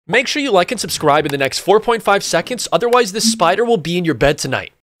Make sure you like and subscribe in the next 4.5 seconds, otherwise this spider will be in your bed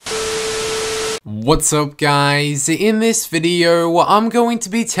tonight. What's up guys, in this video I'm going to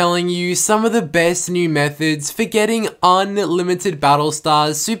be telling you some of the best new methods for getting unlimited battle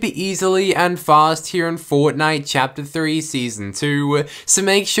stars super easily and fast here in Fortnite Chapter 3 Season 2, so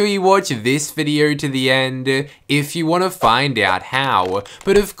make sure you watch this video to the end if you want to find out how.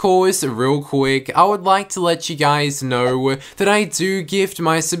 But of course, real quick, I would like to let you guys know that I do gift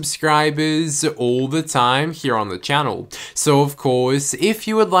my subscribers all the time here on the channel. So of course, if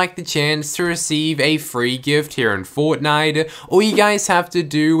you would like the chance to receive a free gift here in Fortnite, all you guys have to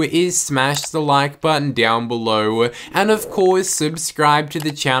do is smash the like button down below and of course subscribe to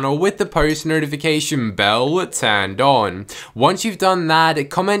the channel with the post notification bell turned on. Once you've done that,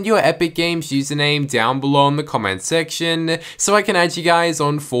 comment your Epic Games username down below in the comment section so I can add you guys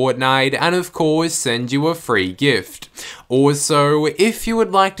on Fortnite and of course send you a free gift. Also, if you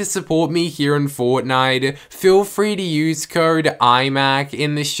would like to support me here in Fortnite, feel free to use code IMAC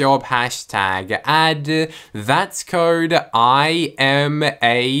in the shop hashtag ad. That's code IMACK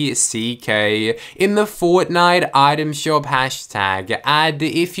in the Fortnite item shop hashtag ad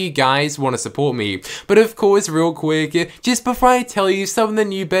if you guys want to support me. But of course, real quick, just before I tell you some of the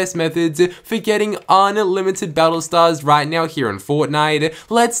new best methods for getting unlimited battle stars right now here in Fortnite,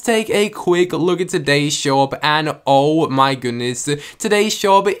 let's take a quick look at today's shop. And oh my goodness, today's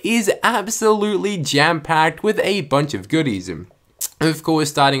shop is absolutely jam-packed with a bunch of goodies. Of course,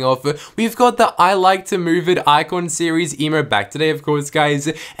 starting off, we've got the I Like to Move It Icon Series emote back today, of course, guys.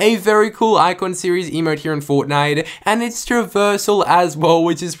 A very cool Icon Series emote here in Fortnite, and it's traversal as well,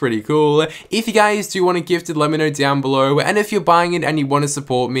 which is pretty cool. If you guys do want to gift it, let me know down below, and if you're buying it and you want to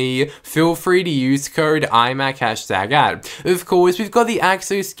support me, feel free to use code IMAC hashtag ad. Of course, we've got the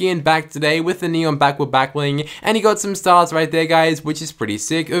Axo skin back today with the neon backward backbling, and you got some stars right there, guys, which is pretty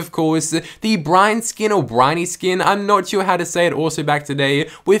sick. Of course, the Brine skin or Briny skin, I'm not sure how to say it, also back today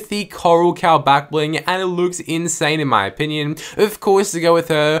with the coral cow back bling, and it looks insane in my opinion. Of course, to go with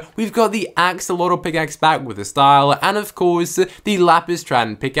her, we've got the axolotl pickaxe back with a style, and of course the lapis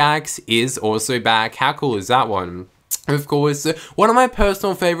trident pickaxe is also back. How cool is that one? Of course, one of my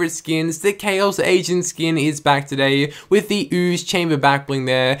personal favorite skins, the Chaos Agent skin, is back today with the Ooze Chamber backbling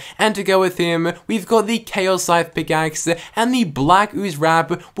there, and to go with him, we've got the Chaos Scythe pickaxe and the Black Ooze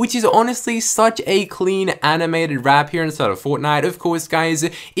wrap, which is honestly such a clean animated wrap here inside of Fortnite. Of course, guys,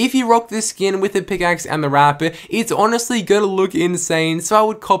 if you rock this skin with the pickaxe and the wrap, it's honestly gonna look insane, so I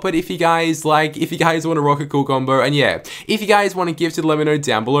would cop it if you guys want to rock a cool combo. And yeah, if you guys want to gift it, let me know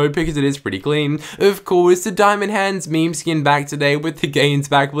down below because it is pretty clean. Of course, the Diamond Hands meme skin back today with the Gains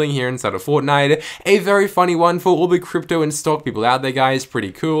back bling here inside of Fortnite. A very funny one for all the crypto and stock people out there, guys.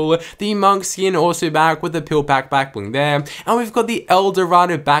 Pretty cool. The Monk skin also back with the Pill Pack back bling there. And we've got the El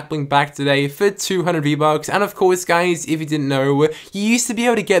Dorado back bling back today for 200 V-Bucks. And of course, guys, if you didn't know, you used to be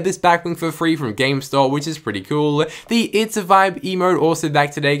able to get this back bling for free from GameStop, which is pretty cool. The It's a Vibe emote also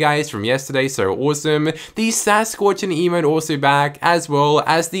back today, guys, from yesterday, so awesome. The Sasquatch emote also back, as well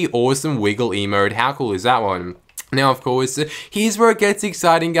as the awesome Wiggle emote. How cool is that one? Now, of course, here's where it gets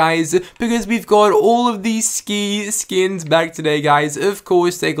exciting, guys, because we've got all of these ski skins back today, guys. Of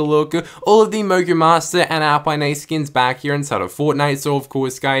course, take a look. All of the Mogo Master and Alpine Ace skins back here inside of Fortnite. So, of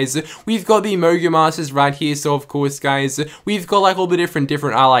course, guys, we've got the Mogo Masters right here. So, of course, guys, we've got, like, all the different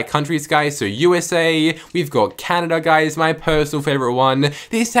like, countries, guys. So, USA, we've got Canada, guys, my personal favorite one.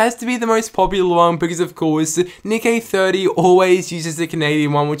 This has to be the most popular one because, of course, Nick30 always uses the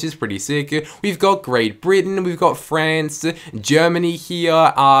Canadian one, which is pretty sick. We've got Great Britain, we've got France, Germany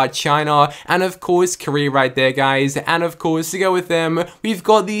here, China, and of course Korea right there, guys. And of course, to go with them, we've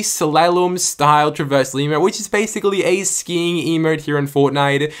got the slalom style traversal emote, which is basically a skiing emote here in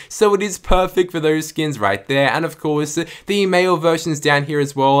Fortnite, so it is perfect for those skins right there. And of course, the male versions down here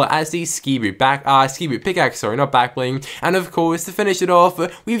as well as the ski boot pickaxe, sorry, not back bling. And of course, to finish it off,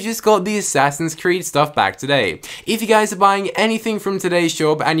 we've just got the Assassin's Creed stuff back today. If you guys are buying anything from today's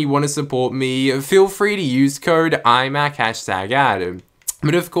shop and you want to support me, feel free to use code IMAC hashtag ad.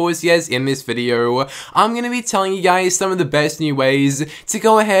 But of course, yes, in this video, I'm going to be telling you guys some of the best new ways to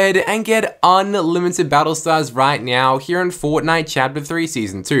go ahead and get unlimited battle stars right now here in Fortnite Chapter 3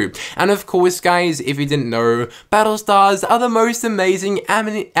 Season 2. And of course, guys, if you didn't know, battle stars are the most amazing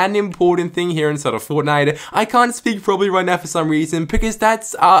and important thing here inside of Fortnite. I can't speak properly right now for some reason because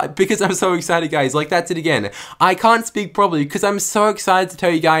because I'm so excited, guys. Like, that's it again. I can't speak properly because I'm so excited to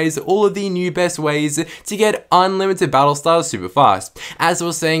tell you guys all of the new best ways to get unlimited battle stars super fast. as I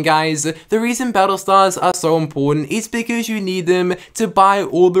was saying, guys, the reason battle stars are so important is because you need them to buy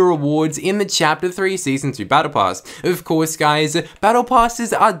all the rewards in the Chapter 3 Season 2 Battle Pass. Of course, guys, battle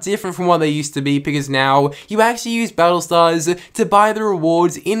passes are different from what they used to be because now you actually use battle stars to buy the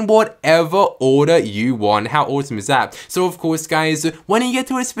rewards in whatever order you want. How awesome is that? So of course, guys, when you get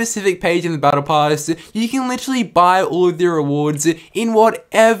to a specific page in the battle pass, you can literally buy all of the rewards in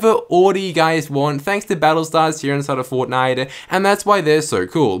whatever order you guys want, thanks to battle stars here inside of Fortnite, and that's why they're so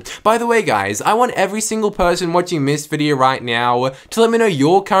cool. By the way, guys, I want every single person watching this video right now to let me know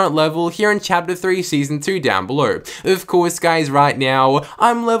your current level here in Chapter 3 Season 2 down below. Of course, guys, right now,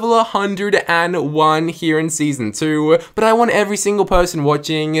 I'm level 101 here in Season 2, but I want every single person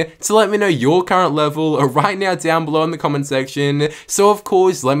watching to let me know your current level right now down below in the comment section, so of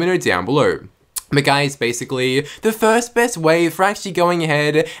course, let me know down below. But guys, basically, the first best way for actually going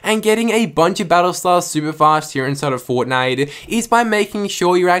ahead and getting a bunch of battle stars super fast here inside of Fortnite is by making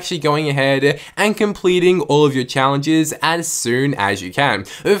sure you're actually going ahead and completing all of your challenges as soon as you can.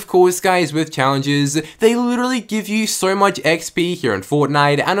 Of course, guys, with challenges, they literally give you so much XP here in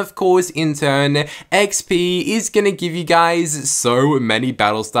Fortnite, and of course, in turn, XP is gonna give you guys so many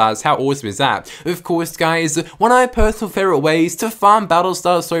battle stars. How awesome is that? Of course, guys, one of my personal favorite ways to farm battle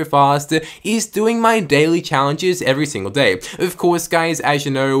stars so fast is doing my daily challenges every single day. Of course, guys, as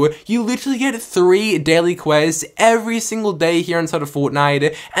you know, you literally get 3 daily quests every single day here inside of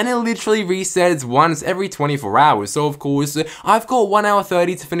Fortnite, and it literally resets once every 24 hours. So of course, I've got 1 hour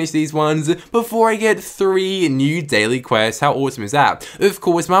 30 to finish these ones before I get 3 new daily quests. How awesome is that? Of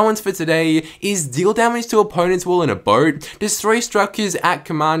course, my ones for today is deal damage to opponents while in a boat, destroy structures at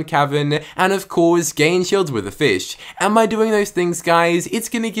command cavern, and of course, gain shields with a fish. And by doing those things, guys, it's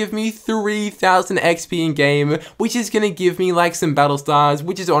gonna give me 3,000 XP in game, which is gonna give me like some battle stars,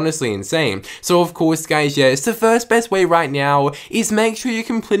 which is honestly insane. So of course, guys, yes, the first best way right now is make sure you're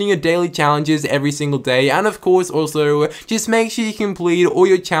completing your daily challenges every single day, and of course also just make sure you complete all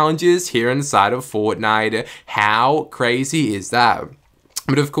your challenges here inside of Fortnite. How crazy is that?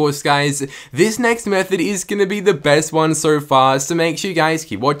 But of course, guys, this next method is going to be the best one so far, so make sure you guys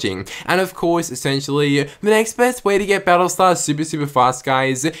keep watching. And of course, essentially, the next best way to get battle stars super fast,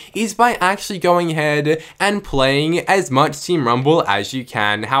 guys, is by actually going ahead and playing as much Team Rumble as you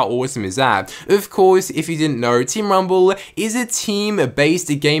can. How awesome is that? Of course, if you didn't know, Team Rumble is a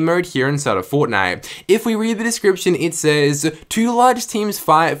team-based game mode here inside of Fortnite. If we read the description, it says, 2 large teams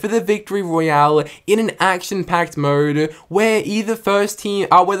fight for the victory royale in an action-packed mode where the first team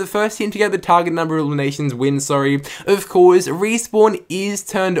to get the target number of eliminations wins. Of course, respawn is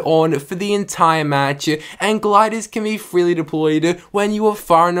turned on for the entire match, and gliders can be freely deployed when you are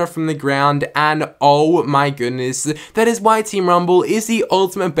far enough from the ground, and oh my goodness, that is why Team Rumble is the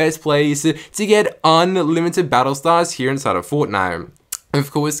ultimate best place to get unlimited battle stars here inside of Fortnite. Of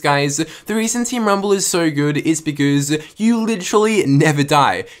course, guys, the reason Team Rumble is so good is because you literally never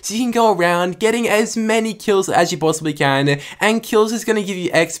die. So you can go around getting as many kills as you possibly can, and kills is going to give you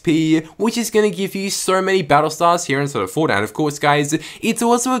XP, which is going to give you so many battle stars here inside of Fortnite. Of course, guys, it's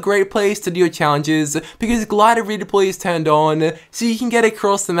also a great place to do your challenges because glider redeploy is turned on, so you can get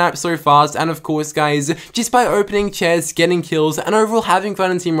across the map so fast. And of course, guys, just by opening chests, getting kills, and overall having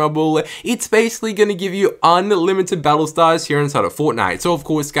fun in Team Rumble, it's basically going to give you unlimited battle stars here inside of Fortnite. So of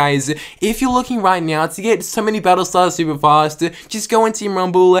course, guys, if you're looking right now to get so many battle stars super fast, just go in Team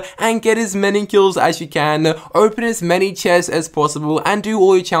Rumble and get as many kills as you can, open as many chests as possible, and do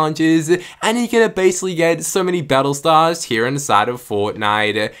all your challenges, and you're gonna basically get so many battle stars here inside of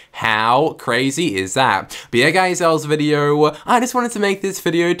Fortnite. How crazy is that? But yeah, guys, that was the video. I just wanted to make this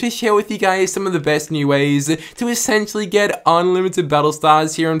video to share with you guys some of the best new ways to essentially get unlimited battle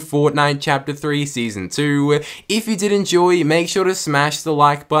stars here in Fortnite Chapter 3 Season 2. If you did enjoy, make sure to smash the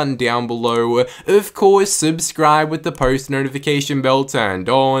like button down below. Of course, subscribe with the post notification bell turned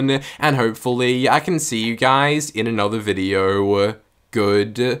on, and hopefully I can see you guys in another video.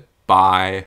 Goodbye.